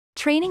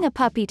Training a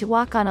puppy to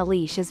walk on a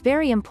leash is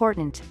very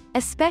important,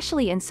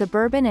 especially in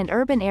suburban and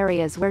urban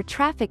areas where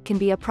traffic can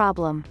be a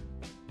problem.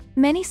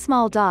 Many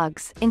small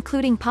dogs,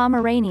 including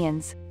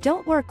Pomeranians,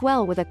 don't work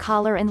well with a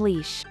collar and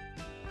leash.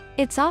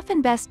 It's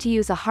often best to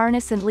use a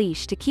harness and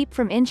leash to keep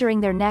from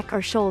injuring their neck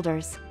or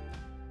shoulders.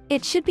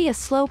 It should be a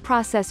slow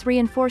process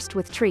reinforced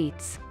with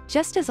treats,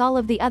 just as all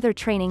of the other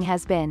training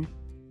has been.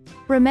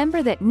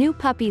 Remember that new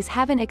puppies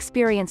haven't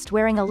experienced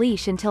wearing a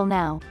leash until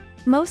now.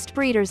 Most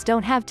breeders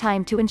don't have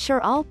time to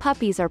ensure all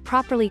puppies are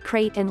properly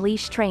crate and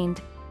leash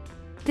trained.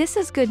 This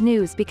is good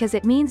news because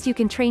it means you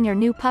can train your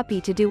new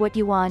puppy to do what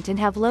you want and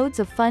have loads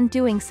of fun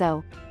doing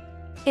so.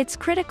 It's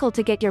critical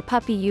to get your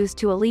puppy used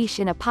to a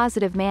leash in a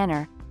positive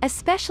manner,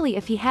 especially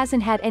if he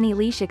hasn't had any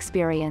leash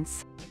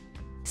experience.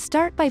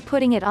 Start by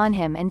putting it on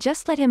him and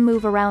just let him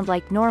move around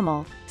like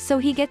normal, so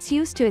he gets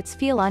used to its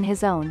feel on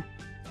his own.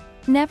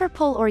 Never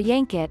pull or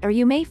yank it or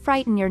you may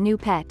frighten your new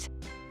pet.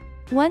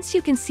 Once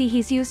you can see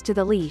he's used to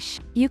the leash,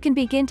 you can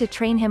begin to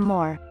train him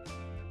more.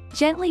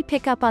 Gently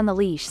pick up on the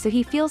leash so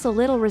he feels a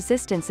little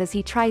resistance as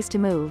he tries to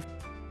move.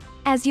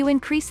 As you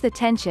increase the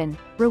tension,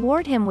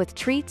 reward him with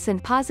treats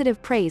and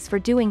positive praise for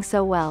doing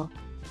so well.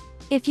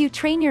 If you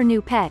train your new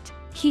pet,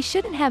 he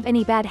shouldn't have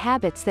any bad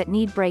habits that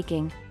need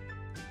breaking.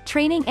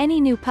 Training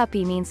any new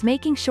puppy means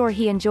making sure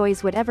he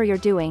enjoys whatever you're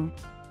doing.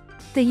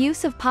 The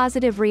use of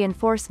positive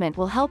reinforcement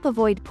will help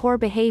avoid poor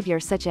behavior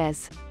such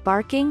as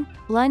barking,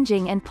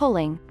 lunging and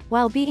pulling,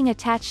 while being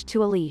attached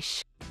to a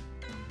leash.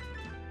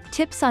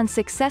 Tips on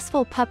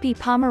successful puppy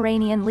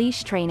Pomeranian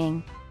leash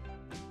training.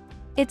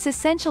 It's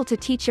essential to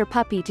teach your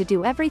puppy to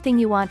do everything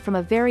you want from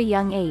a very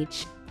young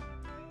age.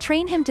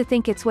 Train him to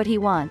think it's what he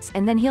wants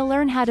and then he'll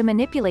learn how to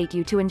manipulate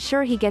you to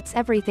ensure he gets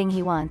everything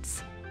he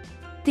wants.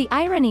 The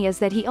irony is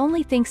that he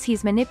only thinks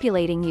he's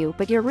manipulating you,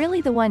 but you're really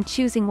the one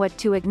choosing what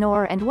to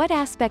ignore and what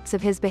aspects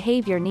of his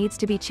behavior needs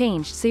to be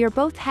changed so you're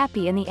both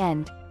happy in the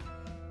end.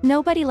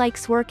 Nobody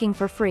likes working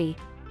for free.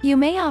 You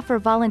may offer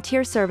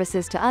volunteer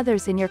services to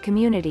others in your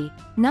community,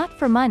 not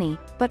for money,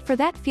 but for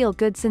that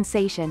feel-good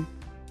sensation.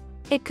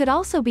 It could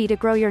also be to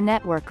grow your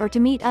network or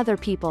to meet other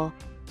people.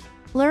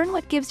 Learn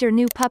what gives your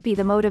new puppy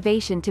the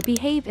motivation to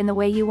behave in the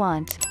way you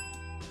want.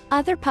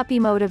 Other puppy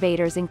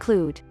motivators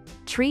include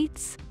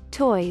treats,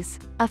 toys,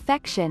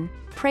 affection,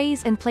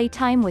 praise and play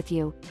time with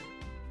you.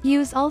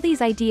 Use all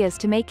these ideas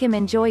to make him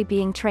enjoy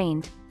being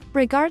trained.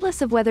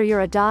 Regardless of whether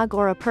you're a dog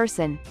or a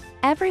person,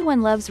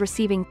 everyone loves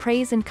receiving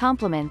praise and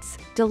compliments,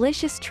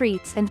 delicious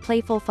treats and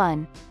playful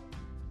fun.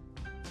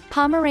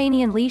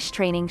 Pomeranian leash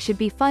training should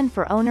be fun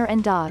for owner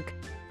and dog.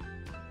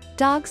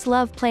 Dogs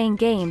love playing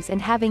games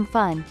and having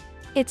fun.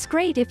 It's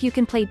great if you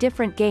can play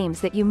different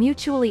games that you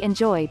mutually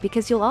enjoy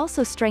because you'll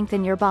also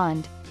strengthen your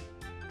bond.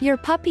 Your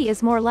puppy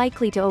is more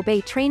likely to obey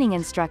training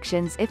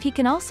instructions if he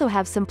can also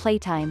have some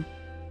playtime.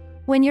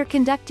 When you're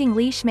conducting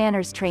leash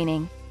manners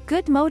training,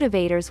 good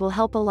motivators will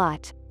help a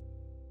lot.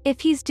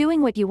 If he's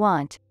doing what you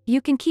want, you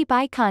can keep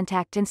eye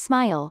contact and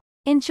smile,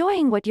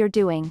 enjoying what you're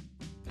doing.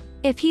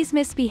 If he's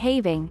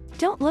misbehaving,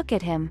 don't look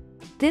at him.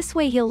 This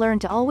way he'll learn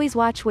to always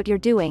watch what you're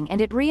doing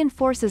and it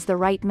reinforces the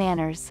right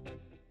manners.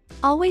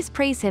 Always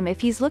praise him if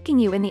he's looking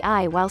you in the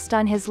eye whilst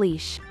on his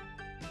leash.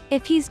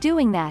 If he's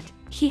doing that,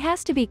 he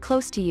has to be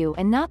close to you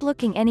and not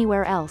looking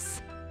anywhere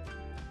else.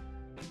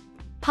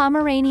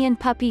 Pomeranian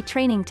puppy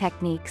training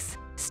techniques.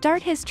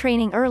 Start his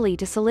training early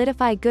to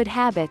solidify good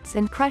habits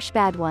and crush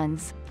bad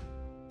ones.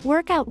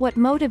 Work out what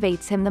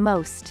motivates him the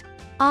most.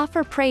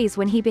 Offer praise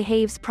when he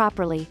behaves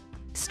properly.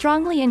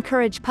 Strongly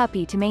encourage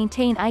puppy to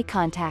maintain eye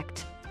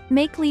contact.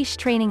 Make leash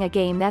training a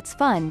game that's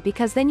fun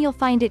because then you'll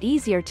find it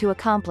easier to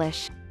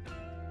accomplish.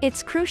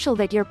 It's crucial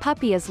that your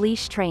puppy is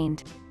leash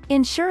trained.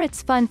 Ensure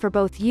it's fun for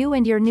both you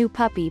and your new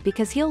puppy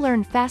because he'll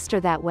learn faster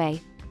that way.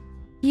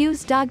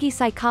 Use doggy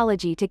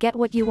psychology to get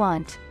what you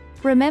want.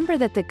 Remember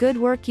that the good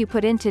work you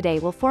put in today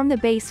will form the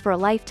base for a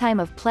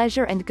lifetime of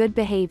pleasure and good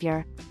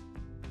behavior.